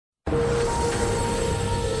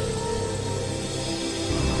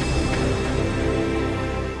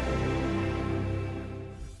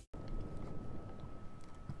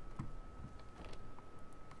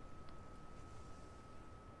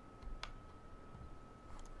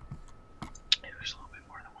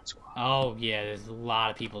Oh, yeah, there's a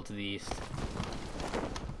lot of people to the east.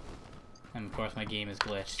 And of course my game is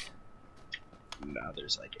glitched. Now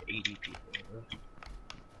there's like 80 people.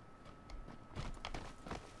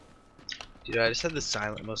 Dude, I just had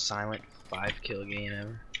the most silent 5-kill game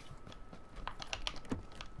ever.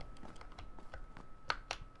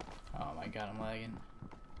 Oh my god, I'm lagging.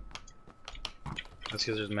 That's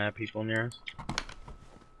because there's mad people near us.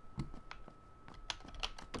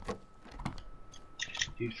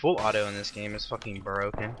 Dude, full auto in this game is fucking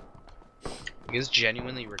broken. It's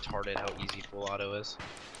genuinely retarded how easy full auto is.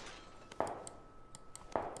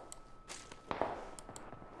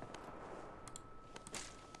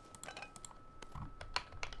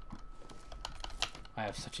 I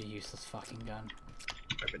have such a useless fucking gun.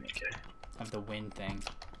 I've been okay. I have the Win thing.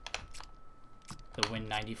 The Win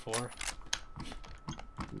 94.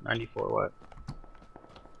 94 what?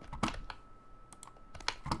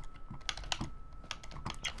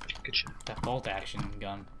 Good shit. That bolt action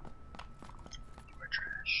gun. You're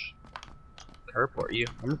trash. Can I report you?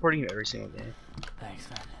 I'm reporting you every single game. Thanks,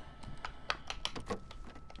 man.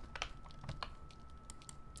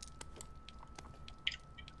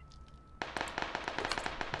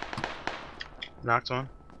 Knocked one.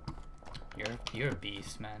 You're a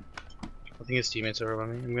beast, man. I think his teammates over by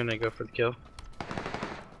me. I'm gonna go for the kill.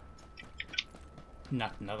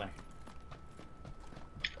 Knocked another.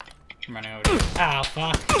 I'm running over to you. Ow,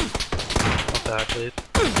 fuck! What the heck, please?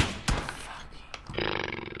 Fuck.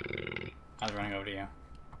 I was running over to you.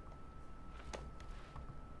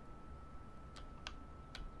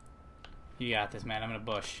 You got this, man. I'm in a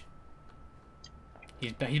bush.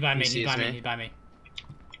 He's by me. He's by me. He's by me.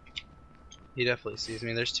 He definitely sees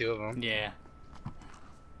me. There's 2 of them. Yeah.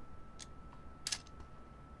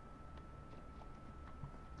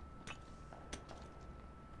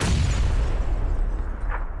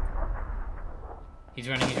 He's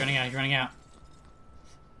running out.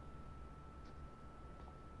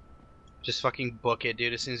 Just fucking book it,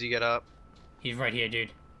 dude, as soon as you get up. He's right here,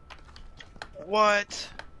 dude. What?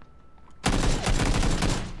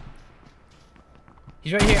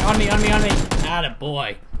 He's right here, on me. Atta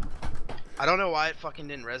boy. I don't know why it fucking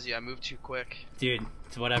didn't res you. I moved too quick. Dude,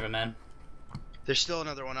 it's whatever, man. There's still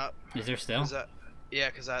another one up. Is there still? Yeah,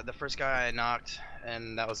 because the first guy I knocked,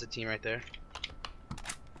 and that was the team right there.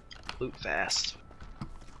 Loot fast.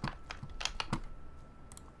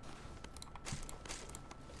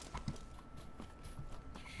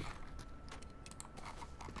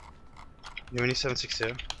 You have any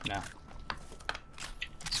 7.62? No.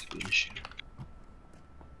 This could be an issue.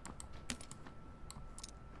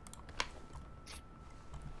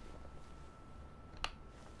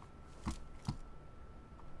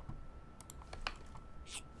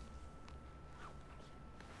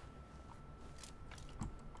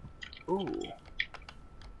 Ooh.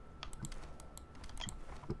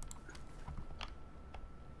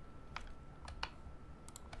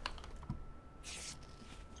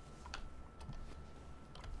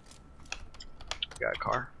 Got a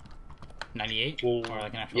car. 98? Ooh. Or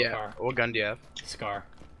like an actual Yeah. car? What gun do you have? Scar.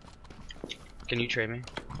 Can you trade me?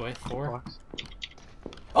 With 4? Box?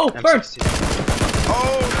 Oh, bird! M16.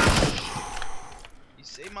 Oh! You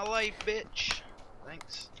saved my life, bitch.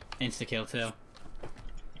 Thanks. Insta kill too.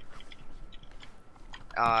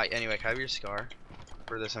 Anyway, can I have your scar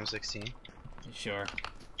for this M16? Sure.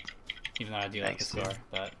 Even though I do Thanks, like the dude. scar,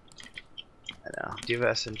 but I know. Do you have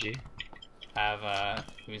an SMG? I have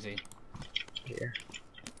who is he? Here.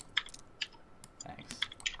 Thanks.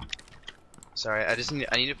 Sorry, I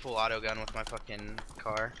need a full auto gun with my fucking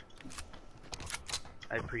car.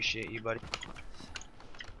 I appreciate you, buddy.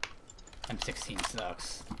 M16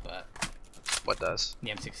 sucks, but What does? the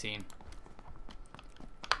M16.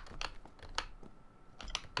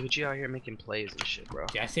 Look at you out here making plays and shit, bro.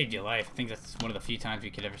 Yeah, I saved your life. I think that's one of the few times we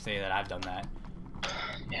could ever say that I've done that.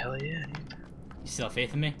 Hell yeah, dude. You still have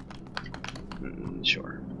faith in me?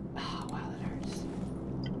 Sure. Oh, wow, that hurts.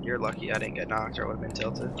 You're lucky I didn't get knocked or I would have been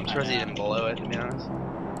tilted. I'm surprised he didn't blow it, to be honest.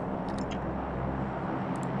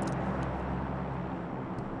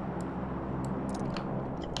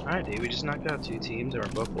 Alright, dude, we just knocked out 2 teams and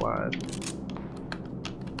we're both alive.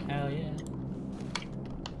 Hell yeah.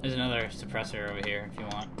 There's another suppressor over here if you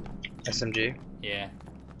want. SMG? Yeah.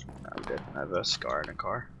 I'm good. I have a scar in a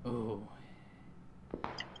car. Ooh.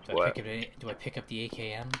 Do What? I pick up the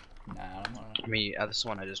AKM? Nah, I don't want to. I mean, this is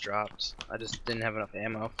one I just dropped. I just didn't have enough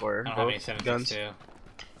ammo for I don't have any both 7.62. guns. I'm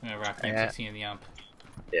gonna rock the Yeah. M16 in the ump.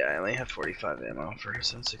 Yeah, I only have 45 ammo for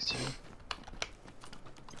 7.62.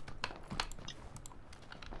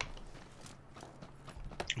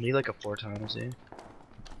 I need like a 4 times, dude.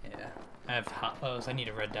 Yeah. I have hollows. I need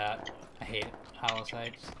a red dot. I hate hollow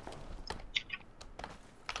sights.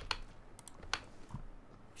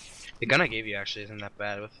 The gun I gave you actually isn't that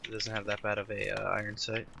bad. It doesn't have that bad of a iron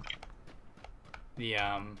sight. The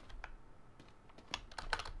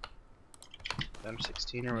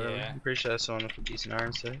M16 or whatever. Yeah. I'm pretty sure that's the one with a decent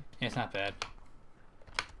iron sight. Yeah, it's not bad.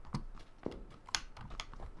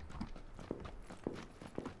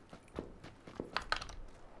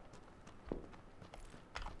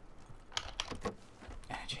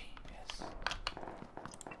 Energy, yes.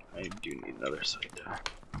 I do need another sight though.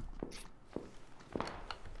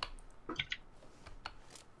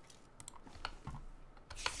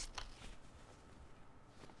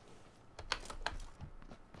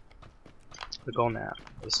 The goal now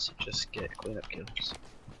is to just get cleanup kills.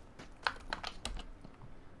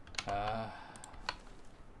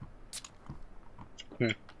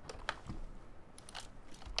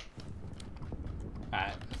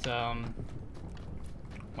 Alright, so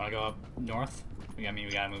wanna go up north? I mean,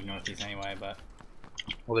 we gotta move northeast anyway, but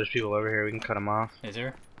Well, there's people over here. We can cut them off. is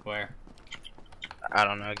there? Where? I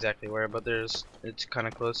don't know exactly where, but it's kind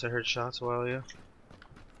of close. I heard shots a while ago.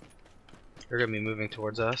 They're gonna be moving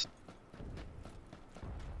towards us.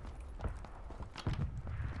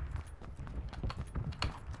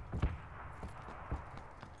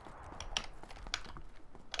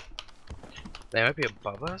 They might be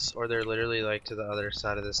above us, or they're literally like to the other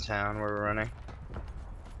side of this town where we're running.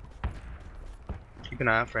 Keep an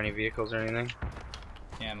eye out for any vehicles or anything.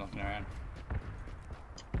 Yeah, I'm looking around.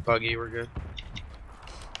 Buggy, we're good.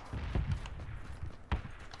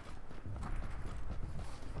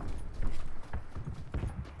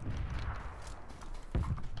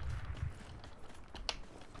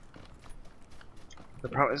 The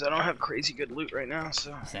problem is I don't have crazy good loot right now,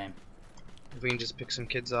 so Same. if we can just pick some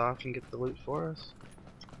kids off and get the loot for us.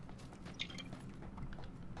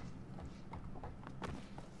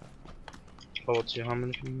 Hold you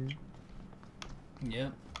humming if you need.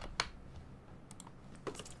 Yep.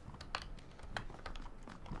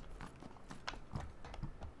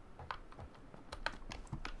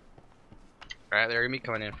 Alright, they're gonna be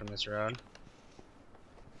coming in from this road.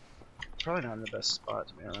 Probably not in the best spot,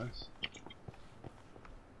 to be honest.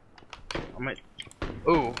 I might.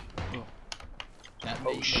 Ooh.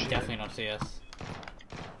 They Shit. definitely don't see us.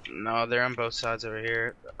 No, they're on both sides over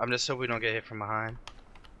here. I'm just hoping we don't get hit from behind.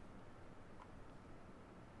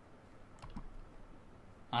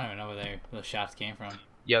 I don't even know where those shots came from.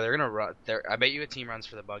 Yeah, they're gonna run. I bet you a team runs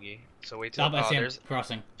for the buggy. So wait till. Oh, I see him there's.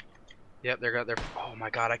 crossing. Yep, they're. Oh my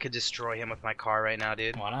god, I could destroy him with my car right now,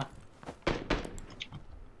 dude. Wanna?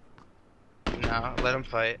 No, let him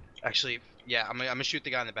fight. Actually, yeah, I'm gonna shoot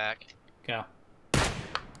the guy in the back. Go.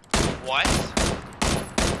 What?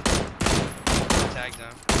 Tagged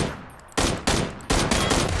him.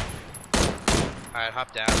 Alright,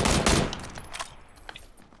 hop down.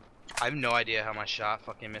 I have no idea how my shot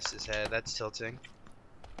fucking missed his head. That's tilting.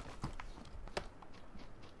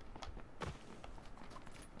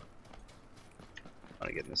 I'm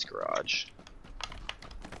gonna get in this garage.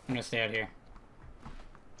 I'm gonna stay out here.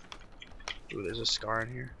 Ooh, there's a scar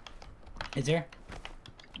in here. Is there?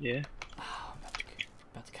 Yeah. Oh, I'm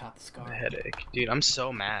about to cop the scar. A headache. Dude, I'm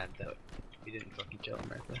so mad that we didn't fucking kill him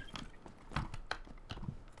right there.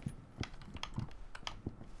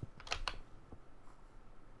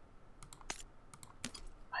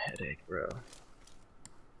 My headache, bro.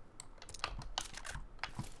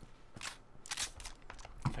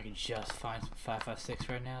 If I could just find some 5.56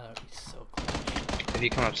 right now, that would be so clutch. If you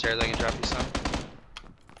come upstairs, I can drop you some.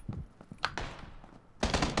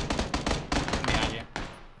 Behind you.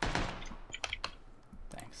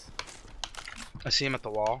 Thanks. I see him at the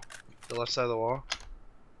wall. The left side of the wall.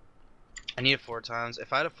 I need it 4 times.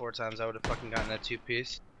 If I had it 4 times, I would have fucking gotten that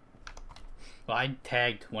 2-piece. Well, I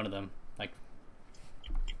tagged one of them. Like,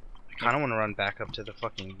 I kinda wanna run back up to the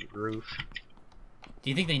fucking roof. do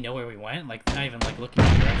you think they know where we went? Like, they're not even like looking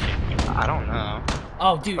in the direction. I don't know.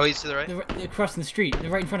 Oh, dude. Oh, he's to the right? They're crossing the street. They're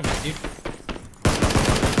right in front of us, dude.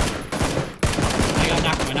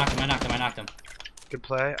 I knocked him. Good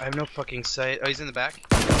play. I have no fucking sight. Oh, he's in the back.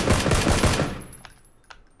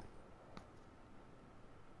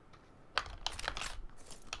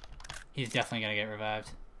 He's definitely gonna get revived.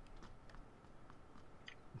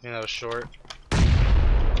 I think that was short.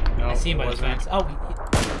 No, I see him it by the wasn't. fence. Oh,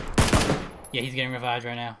 yeah, he's getting revived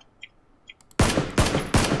right now.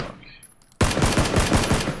 Fuck.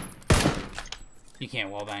 You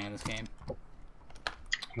can't wallbang in this game. I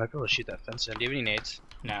might be able to shoot that fence down. Do you have any nades?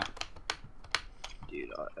 No. Dude,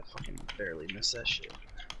 I fucking barely missed that shit.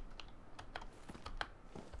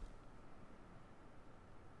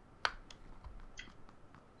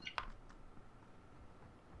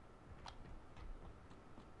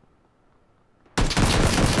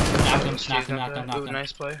 Knocked him. Ooh,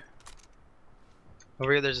 nice play.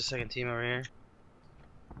 Over here, there's a second team over here.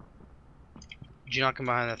 Did you not come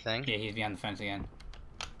behind the thing? Yeah, he's behind the fence again.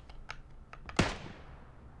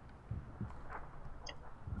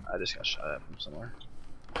 I just got shot at from somewhere.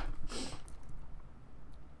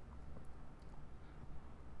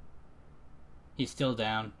 He's still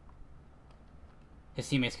down. His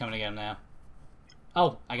teammate's coming to get him now.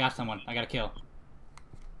 Oh, I got someone. I got a kill.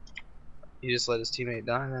 He just let his teammate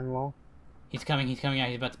die and then lol. He's coming out.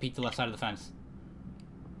 He's about to peek the left side of the fence.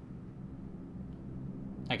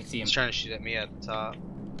 I can see him. He's trying to shoot at me at the top.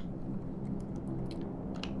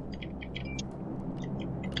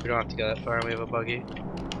 We don't have to go that far, we have a buggy.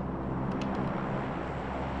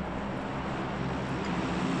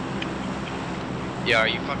 Yeah, are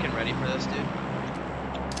you fucking ready for this, dude?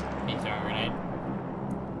 He threw a grenade.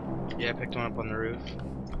 Yeah, I picked one up on the roof.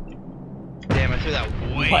 Damn, I threw that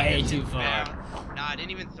way too far. Nah, I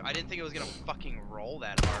didn't think it was gonna fucking roll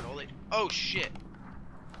that hard. Holy, oh shit.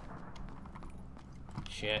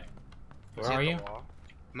 Shit. Was Where are you?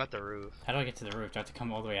 I'm at the roof. How do I get to the roof? Do I have to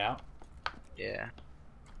come all the way out? Yeah.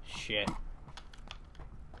 Shit.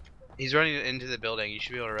 He's running into the building. You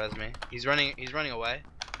should be able to res me. He's running away.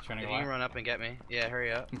 He's running If away. you can run up and get me. Yeah,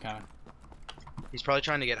 hurry up. I'm coming. He's probably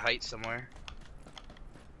trying to get height somewhere.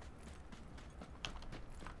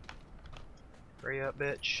 Hurry up,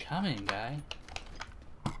 bitch. Coming, guy.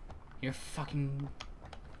 You're fucking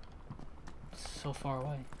so far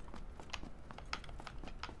away.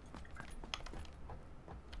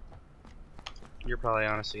 You're probably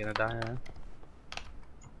honestly gonna die now.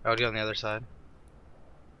 I would go on the other side.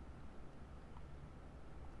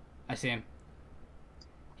 I see him.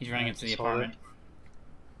 He's running into the Just hold it. apartment.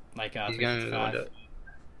 Like, He's going to the 365. window.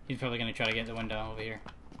 He's probably gonna try to get the window over here.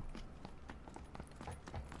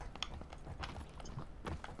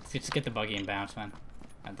 Let's get the buggy and bounce, man.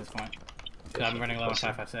 At this point, because I'm running low on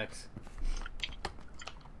 556.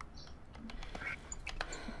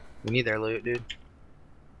 We need their loot, dude.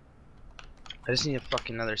 I just need a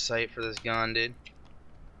fucking another sight for this gun, dude.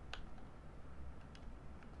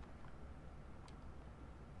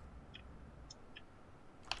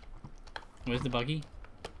 Where's the buggy?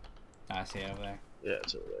 Oh, I see it over there. Yeah,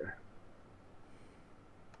 it's over there.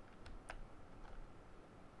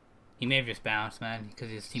 He may have just bounced, man, because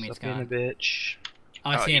his teammate's Stop being gone. a bitch. Oh,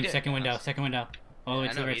 I see him. did. Second window. Second window. All the way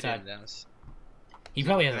Yeah, to the I know right he side. did this. He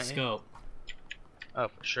probably has a Right. scope. Oh,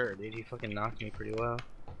 for sure, dude. He fucking knocked me pretty well.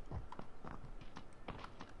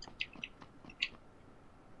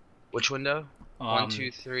 Which window? 1, 2,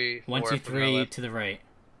 3, 4. 1, 2, from the 3 left. to the right.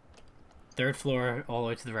 Third floor, all the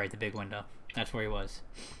way to the right. The big window. That's where he was.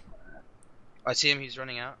 I see him. He's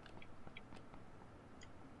running out.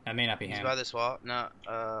 That may not be He's him. by this wall. No,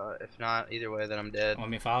 if not, either way, then I'm dead. Want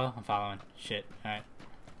me to follow? I'm following. Shit. Alright.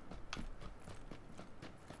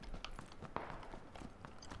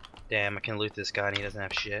 Damn, I can loot this guy and he doesn't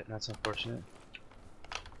have shit. That's unfortunate.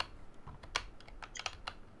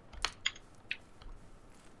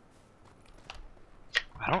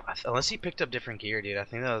 Unless he picked up different gear, dude. I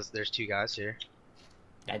think there's two guys here.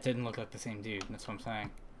 That didn't look like the same dude. That's what I'm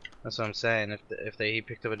saying. That's what I'm saying. If he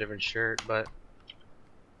picked up a different shirt, but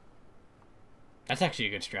That's actually a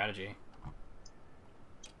good strategy.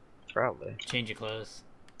 probably Change your clothes.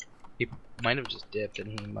 he might have just dipped and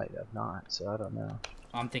he might have not. So I don't know.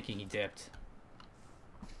 I'm thinking he dipped.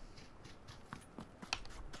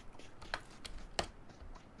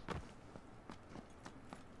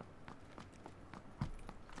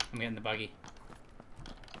 I'm getting the buggy.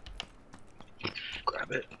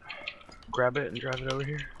 Grab it and drive it over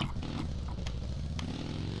here.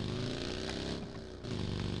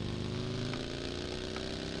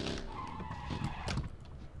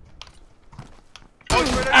 Oh,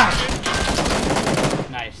 he's right Ah!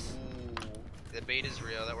 Nice. Ooh, the bait is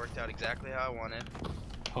real. That worked out exactly how I wanted.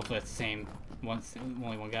 Hopefully it's the same.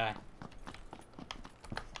 Only one guy.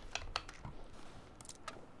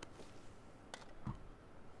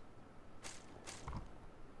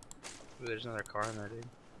 Ooh, there's another car in there, dude.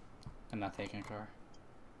 I'm not taking a car.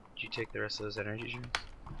 Did you take the rest of those energy drinks?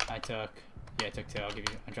 I took 2.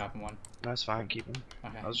 I'm dropping 1. No, that's fine. Keep them.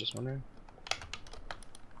 Okay. I was just wondering.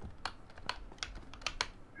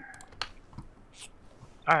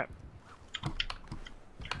 Alright.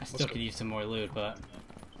 I still could use some more loot, but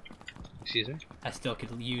Excuse me? I still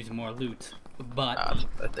could use more loot. But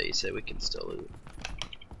I thought you said we can still loot.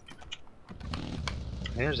 I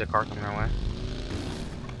think there's a car coming our way.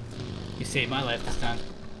 you saved my life this time.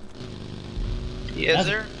 Is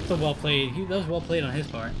there? That's a well played. That was well played on his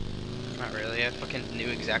part. Not really. I fucking knew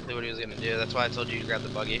exactly what he was gonna do. That's why I told you to grab the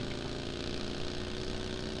buggy.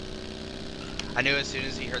 I knew as soon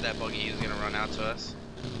as he heard that buggy, he was gonna run out to us.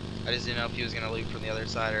 I just didn't know if he was gonna loot from the other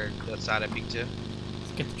side or the side I peeked to.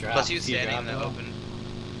 Let's get the drop. Plus he was See a standing in drop the at all? open.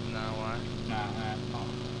 No, why? Oh.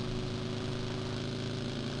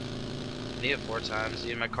 I need it 4 times,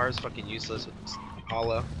 dude. My car's fucking useless with this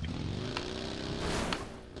hollow.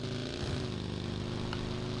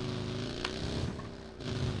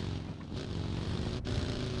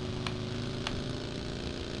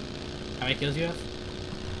 How many kills you have?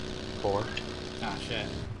 4. Oh shit.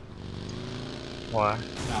 Why?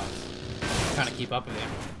 No, it's trying to keep up with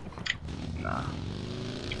you. Nah.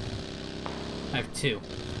 I have 2.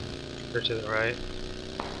 They're to the right.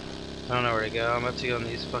 I don't know where to go. I'm about to go on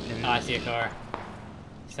these fucking... Oh, I see a car.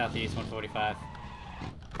 Southeast 145.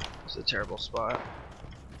 It's a terrible spot.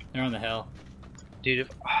 They're on the hill. Dude, if,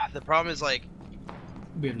 the problem is like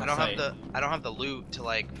We have no I don't sight. have the loot to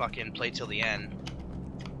like fucking play till the end.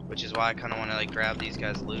 Which is why I kinda wanna like grab these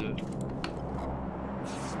guys' loot.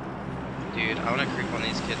 Dude, I wanna creep on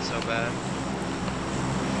these kids so bad.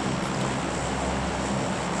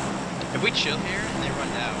 If we chill here and they run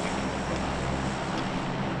down, we can...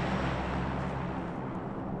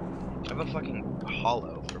 I have a fucking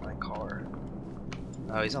hollow for my car.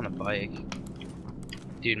 Oh, he's on the bike.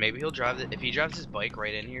 Dude, maybe he'll drive the... If he drives his bike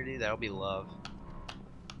right in here, dude, that'll be love.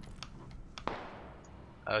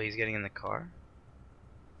 Oh, he's getting in the car?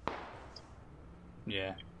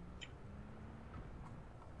 Yeah.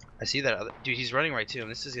 I see that other... Dude, he's running right to him.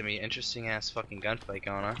 This is gonna be an interesting ass fucking gunfight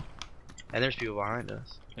going on. And there's people behind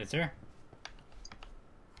us. Is there?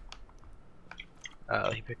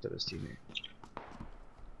 Oh, he picked up his teammate.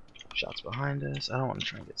 Shots behind us. I don't want to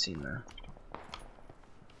try and get seen though.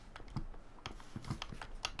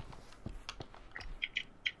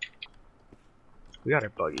 We got our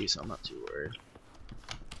buggy, so I'm not too worried.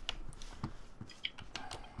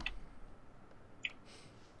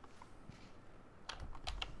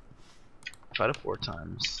 If I had 4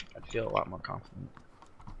 times, I'd feel a lot more confident.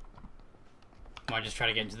 Want to just try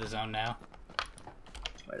to get into the zone now?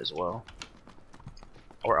 Might as well.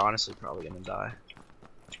 We're honestly probably gonna die.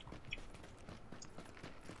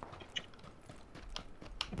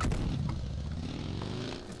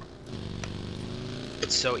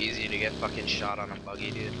 It's so easy to get fucking shot on a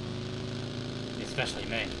buggy, dude. Especially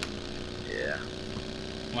me. Yeah.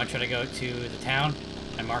 Want to try to go to the town?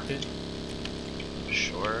 I marked it.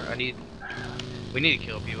 Sure. We need to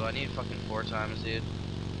kill people. I need fucking 4 times, dude.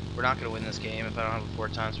 We're not gonna win this game if I don't have a 4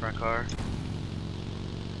 times for my car.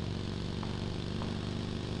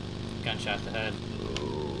 Gunshots ahead.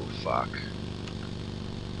 Ooh, fuck.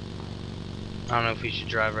 I don't know if we should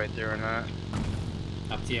drive right there or not.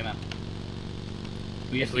 Up to you, man.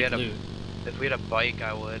 We just If we need had loot. If we had a bike,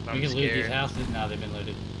 I would, but We I'm can loot these scared. houses. No, they've been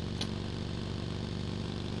looted.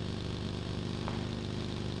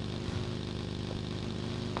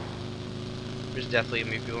 There's definitely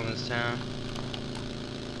gonna be people in this town.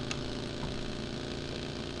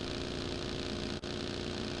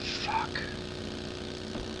 Fuck.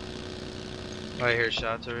 Oh, I hear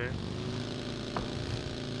shots over here.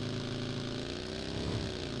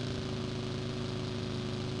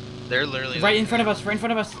 They're literally Right in front of us. Right in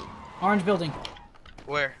front of us. Orange building.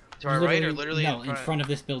 Where? To our right or literally no, in front? of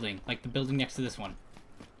this building. Like the building next to this one.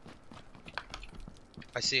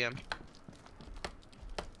 I see him.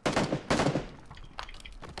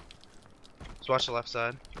 Let's watch the left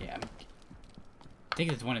side. Yeah. I think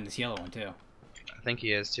there's one in this yellow one too. I think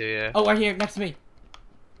he is too, yeah. Oh, right here, next to me.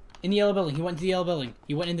 In the yellow building. He went into the yellow building.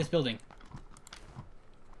 He went in this building.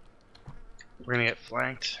 We're gonna get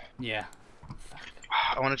flanked. Yeah. Fuck.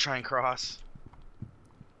 I wanna try and cross.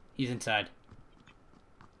 He's inside.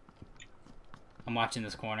 I'm watching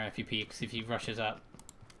this corner if he peeks, if he rushes up.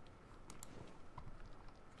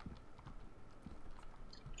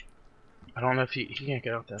 I don't know if he can't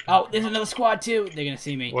get out that. Oh, there's another squad too! They're gonna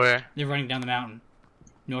see me. Where? They're running down the mountain.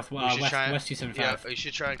 West West 275. Yeah, we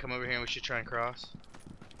should try and come over here and we should try and cross.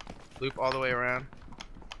 Loop all the way around.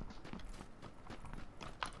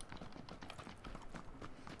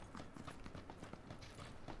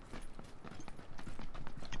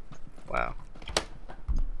 Wow.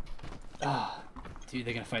 Oh, dude,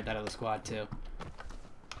 they're gonna fight that other squad too.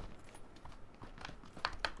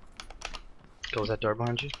 Close that door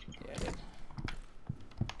behind you. Yeah, I did.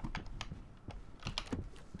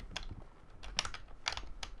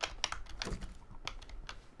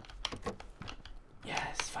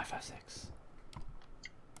 Yes, 556.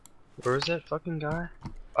 Where is that fucking guy?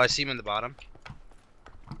 Oh, I see him in the bottom.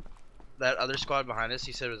 That other squad behind us,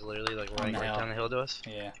 he said was literally like running right down the hill to us.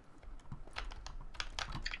 Yeah.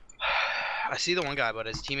 I see the one guy, but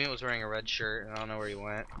his teammate was wearing a red shirt, and I don't know where he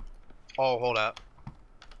went. Oh, hold up.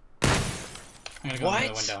 I'm gonna go in the other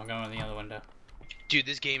What? window. I'm going in the other window. Dude,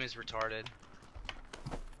 this game is retarded.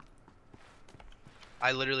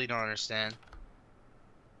 I literally don't understand.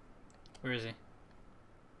 Where is he?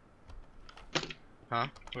 Huh?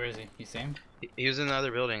 Where is he? You see him? He was in the other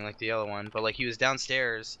building, like the yellow one, but like he was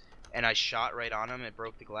downstairs, and I shot right on him. It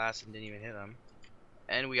broke the glass and didn't even hit him.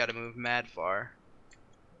 And we got to move mad far.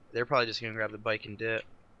 They're probably just gonna grab the bike and dip.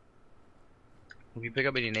 If you pick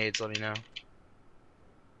up any nades, let me know.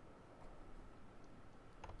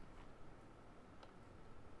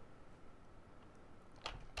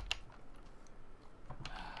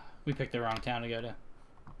 We picked the wrong town to go to.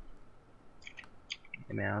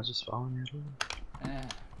 Hey man, I was just following you, dude.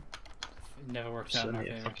 It never works out in our Send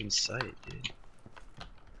me a favor. fucking sight, dude.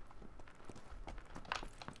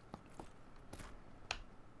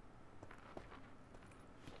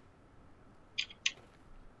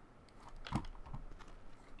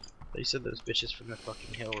 They said those bitches from the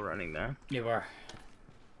fucking hill were running there. They were.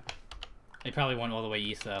 They probably went all the way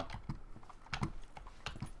east though.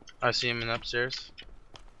 I see him in upstairs.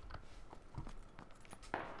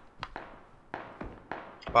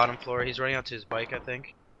 Bottom floor, he's running out to his bike, I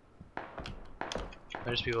think.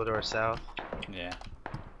 There's people to our south. Yeah.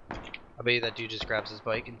 I bet you that dude just grabs his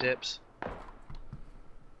bike and dips.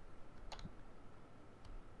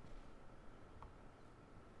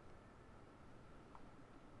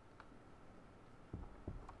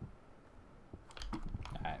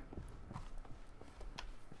 Alright.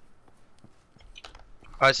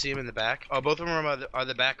 I see him in the back. Oh, both of them are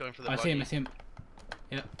the back going for the Oh, I buggy. see him, I see him.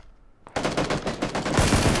 Yep.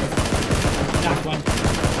 Knocked one.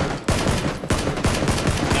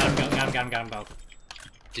 Got him both.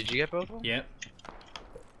 Did you get both of them? Yep.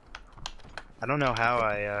 I don't know how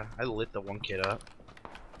I lit the one kid up.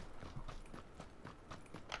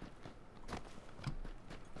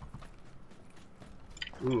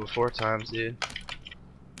 Ooh, 4 times, dude.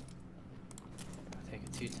 I'll take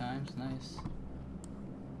it 2 times, nice.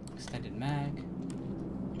 Extended mag.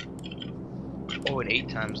 Oh, and 8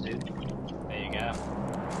 times, dude. There you go.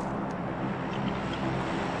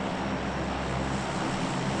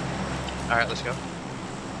 Alright, let's go.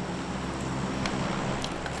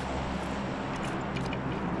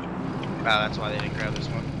 Wow, that's why they didn't grab this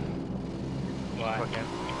one. Why? Okay.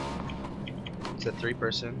 It's a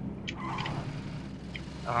 3-person. Dude,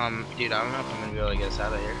 I don't know if I'm gonna be able to get us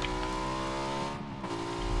out of here.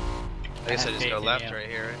 I guess I just go left right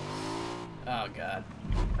here, right? Oh god.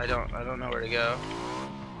 I don't know where to go.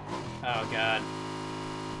 Oh god.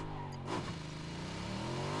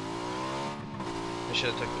 I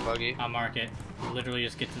should have took the buggy. I'll mark it. Literally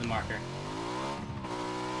just get to the marker.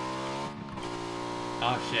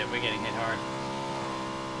 Oh shit, we're getting hit hard.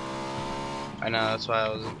 I know, that's why I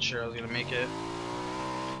wasn't sure I was gonna make it.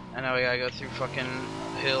 I know we gotta go through fucking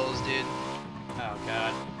hills, dude. Oh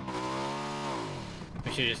god.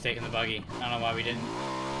 We should have just taken the buggy. I don't know why we didn't.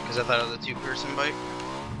 Because I thought it was a 2-person bike.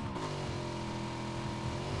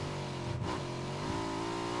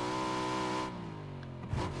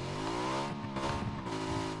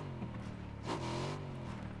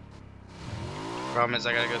 Problem is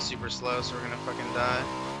I gotta go super slow, so we're gonna fucking die.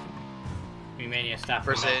 We may need to stop.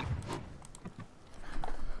 First aid.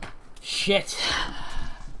 Shit.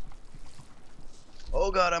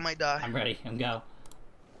 Oh god, I might die. I'm ready. I'm go.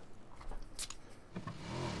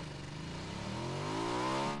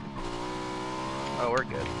 Oh, we're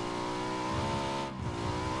good.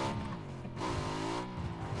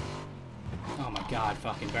 Oh my god,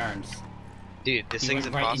 fucking burns. Dude, this You thing's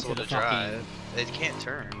went right impossible into to the fucking- drive. It can't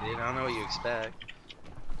turn, dude. I don't know what you expect.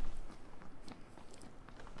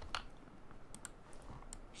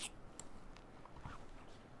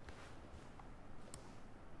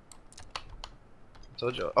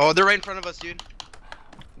 Told you. Oh, they're right in front of us, dude.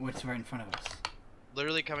 What's right in front of us?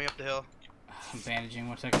 Literally coming up the hill. I'm bandaging.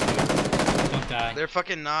 What's I can do? Don't die. They're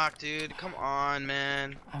fucking knocked, dude. Come on,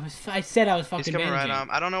 man. I said I was fucking He's coming bandaging. right on.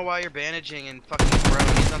 I don't know why you're bandaging and fucking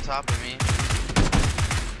throwing. He's on top of me.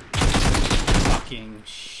 Fucking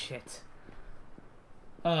shit.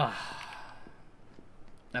 Ugh.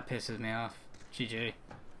 That pisses me off. GG.